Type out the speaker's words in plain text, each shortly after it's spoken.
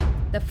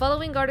The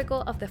following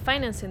article of the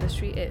finance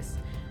industry is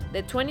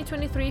 "The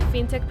 2023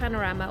 Fintech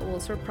Panorama Will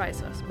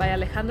Surprise Us" by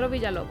Alejandro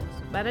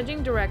Villalobos,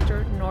 Managing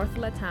Director, North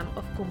Latam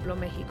of Cumplo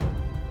México.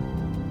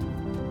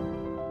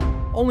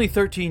 Only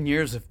 13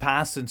 years have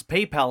passed since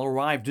PayPal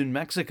arrived in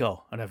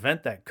Mexico, an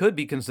event that could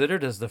be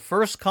considered as the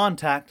first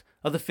contact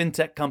of the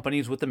fintech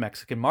companies with the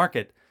Mexican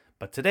market.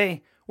 But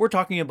today, we're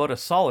talking about a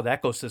solid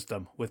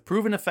ecosystem with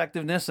proven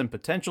effectiveness and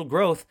potential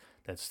growth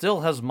that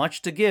still has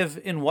much to give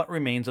in what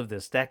remains of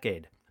this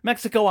decade.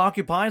 Mexico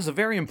occupies a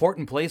very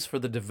important place for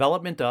the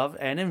development of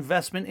and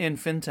investment in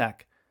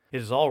fintech.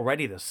 It is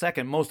already the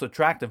second most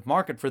attractive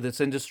market for this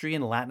industry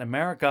in Latin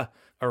America,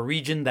 a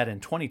region that in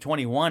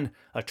 2021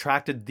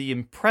 attracted the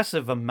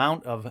impressive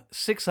amount of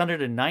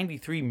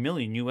 $693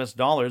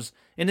 million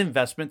in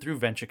investment through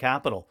venture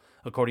capital,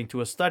 according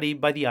to a study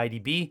by the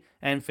IDB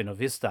and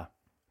Finovista.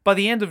 By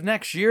the end of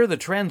next year, the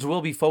trends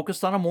will be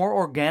focused on a more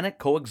organic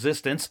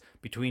coexistence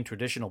between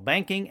traditional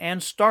banking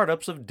and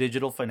startups of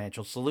digital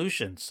financial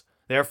solutions.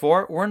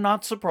 Therefore, we're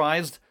not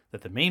surprised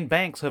that the main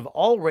banks have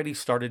already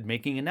started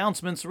making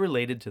announcements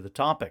related to the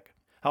topic.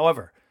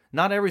 However,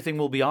 not everything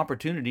will be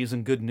opportunities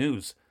and good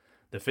news.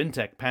 The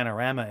Fintech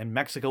Panorama in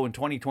Mexico in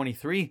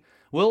 2023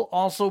 will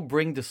also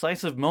bring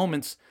decisive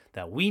moments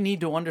that we need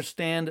to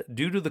understand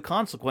due to the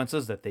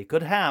consequences that they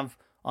could have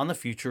on the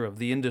future of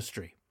the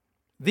industry.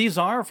 These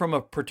are, from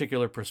a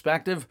particular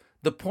perspective,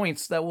 the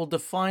points that will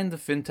define the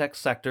fintech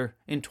sector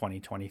in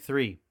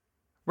 2023.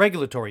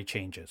 Regulatory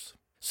changes.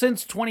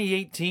 Since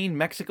 2018,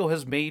 Mexico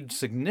has made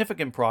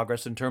significant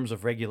progress in terms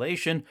of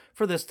regulation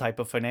for this type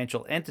of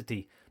financial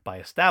entity by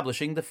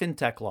establishing the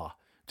Fintech Law.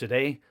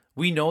 Today,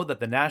 we know that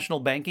the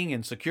National Banking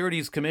and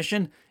Securities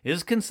Commission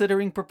is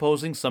considering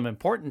proposing some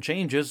important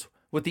changes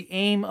with the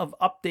aim of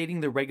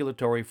updating the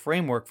regulatory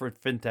framework for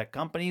fintech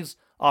companies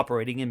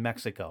operating in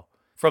Mexico.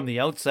 From the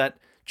outset,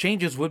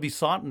 changes would be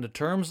sought in the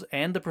terms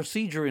and the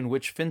procedure in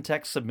which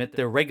fintechs submit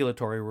their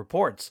regulatory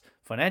reports,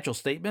 financial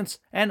statements,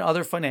 and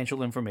other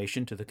financial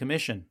information to the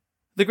Commission.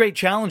 The great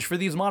challenge for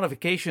these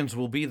modifications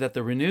will be that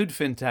the renewed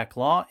fintech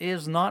law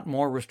is not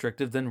more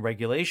restrictive than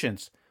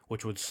regulations,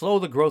 which would slow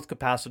the growth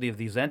capacity of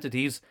these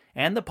entities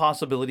and the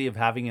possibility of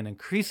having an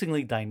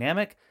increasingly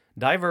dynamic,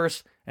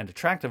 diverse, and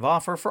attractive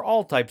offer for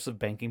all types of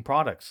banking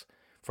products,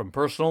 from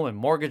personal and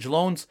mortgage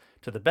loans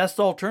to the best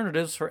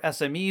alternatives for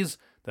SMEs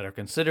that are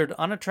considered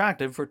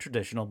unattractive for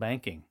traditional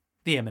banking.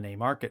 The M&A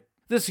market.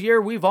 This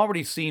year, we've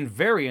already seen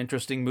very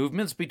interesting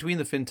movements between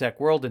the fintech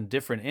world and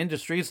different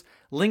industries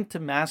linked to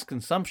mass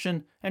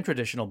consumption and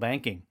traditional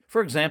banking.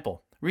 For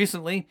example,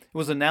 recently, it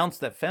was announced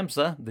that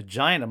FEMSA, the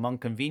giant among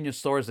convenience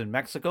stores in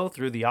Mexico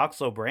through the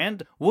OXXO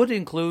brand, would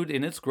include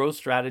in its growth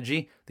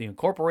strategy the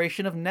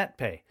incorporation of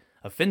NetPay,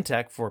 a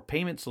fintech for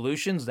payment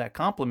solutions that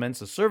complements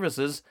the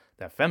services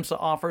that FEMSA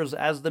offers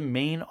as the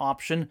main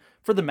option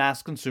for the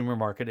mass consumer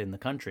market in the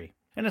country.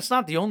 And it's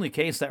not the only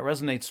case that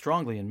resonates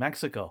strongly in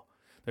Mexico.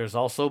 There's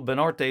also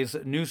Banorte's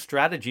new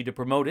strategy to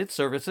promote its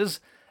services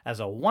as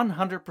a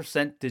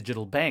 100%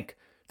 digital bank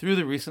through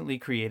the recently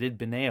created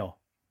Bineo.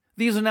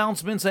 These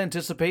announcements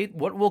anticipate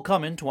what will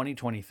come in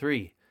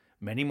 2023.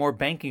 Many more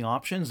banking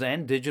options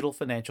and digital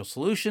financial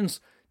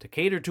solutions to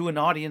cater to an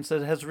audience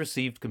that has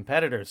received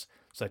competitors,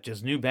 such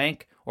as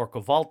Nubank or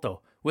Covalto,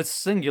 with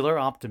singular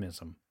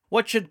optimism.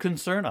 What should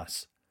concern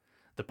us?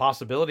 The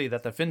possibility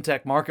that the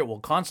fintech market will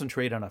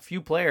concentrate on a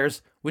few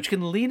players, which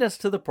can lead us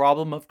to the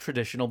problem of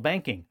traditional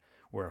banking,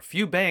 where a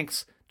few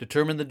banks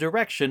determine the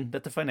direction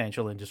that the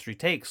financial industry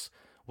takes,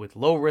 with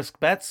low-risk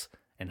bets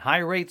and high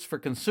rates for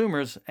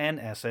consumers and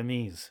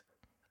SMEs.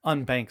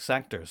 Unbanked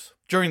sectors.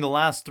 During the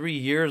last 3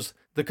 years,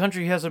 the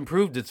country has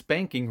improved its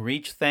banking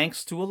reach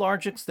thanks to a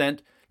large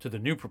extent to the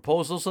new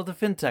proposals of the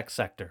fintech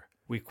sector.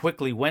 We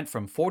quickly went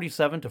from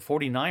 47 to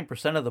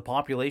 49% of the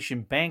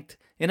population banked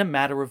in a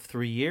matter of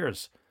 3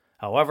 years.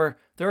 However,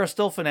 there are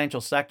still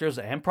financial sectors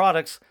and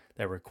products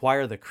that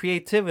require the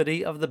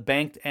creativity of the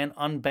banked and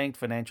unbanked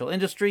financial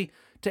industry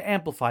to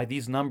amplify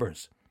these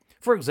numbers.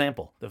 For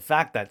example, the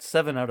fact that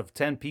 7 out of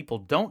 10 people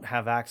don't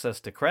have access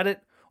to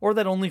credit, or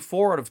that only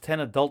 4 out of 10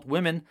 adult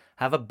women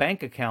have a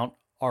bank account,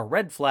 are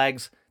red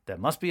flags that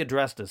must be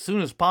addressed as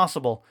soon as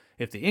possible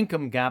if the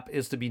income gap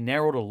is to be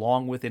narrowed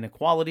along with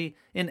inequality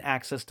in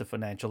access to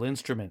financial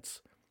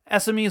instruments.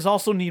 SMEs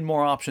also need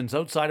more options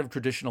outside of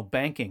traditional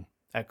banking.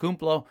 At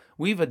Cumplo,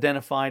 we've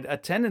identified a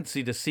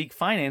tendency to seek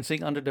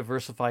financing under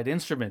diversified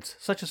instruments,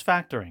 such as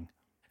factoring.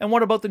 And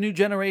what about the new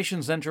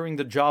generations entering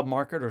the job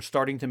market or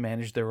starting to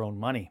manage their own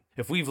money?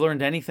 If we've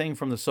learned anything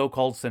from the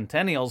so-called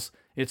centennials,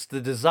 it's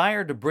the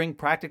desire to bring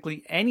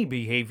practically any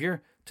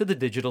behavior to the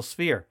digital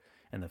sphere,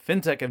 and the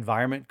fintech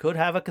environment could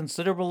have a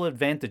considerable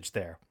advantage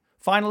there.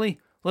 Finally,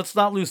 let's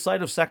not lose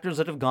sight of sectors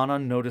that have gone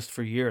unnoticed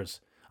for years.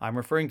 I'm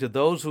referring to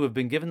those who have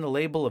been given the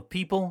label of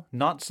people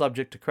not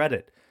subject to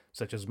credit,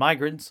 such as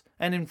migrants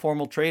and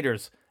informal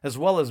traders, as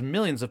well as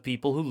millions of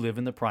people who live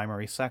in the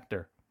primary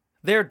sector.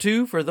 There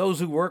too, for those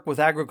who work with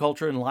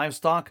agriculture and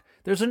livestock,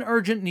 there's an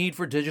urgent need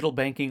for digital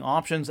banking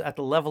options at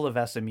the level of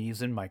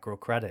SMEs and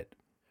microcredit.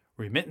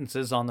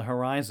 Remittances on the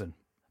horizon.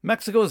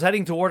 Mexico is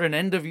heading toward an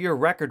end-of-year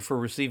record for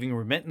receiving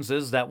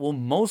remittances that will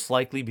most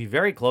likely be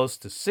very close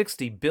to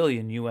 $60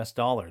 billion US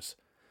dollars.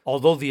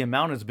 Although the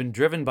amount has been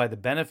driven by the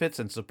benefits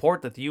and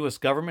support that the U.S.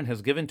 government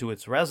has given to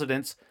its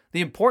residents,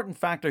 the important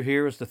factor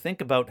here is to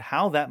think about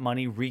how that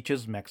money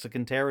reaches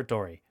Mexican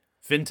territory.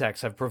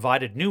 Fintechs have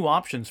provided new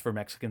options for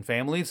Mexican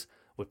families,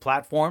 with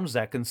platforms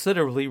that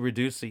considerably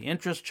reduce the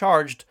interest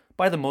charged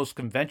by the most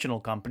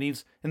conventional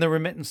companies in the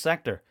remittance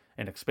sector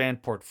and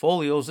expand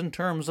portfolios in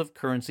terms of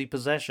currency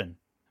possession.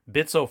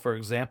 Bitso, for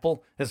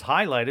example, has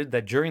highlighted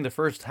that during the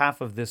first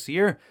half of this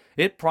year,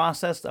 it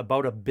processed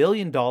about $1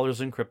 billion in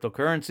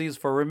cryptocurrencies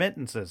for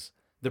remittances.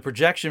 The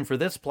projection for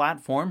this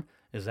platform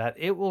is that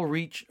it will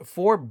reach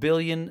 $4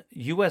 billion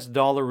US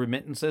dollar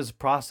remittances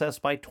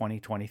processed by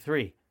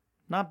 2023.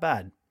 Not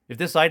bad. If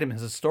this item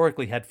has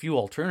historically had few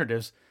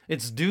alternatives,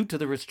 it's due to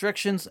the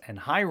restrictions and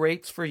high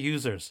rates for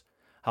users.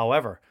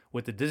 However,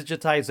 with the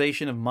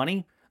digitization of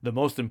money, the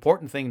most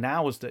important thing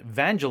now is to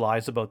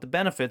evangelize about the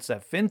benefits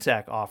that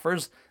fintech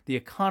offers the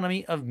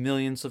economy of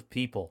millions of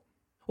people.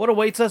 What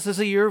awaits us is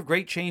a year of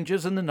great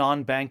changes in the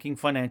non-banking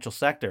financial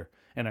sector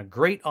and a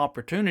great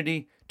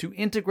opportunity to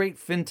integrate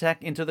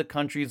fintech into the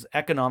country's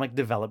economic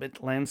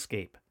development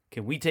landscape.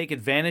 Can we take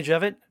advantage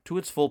of it to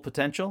its full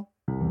potential?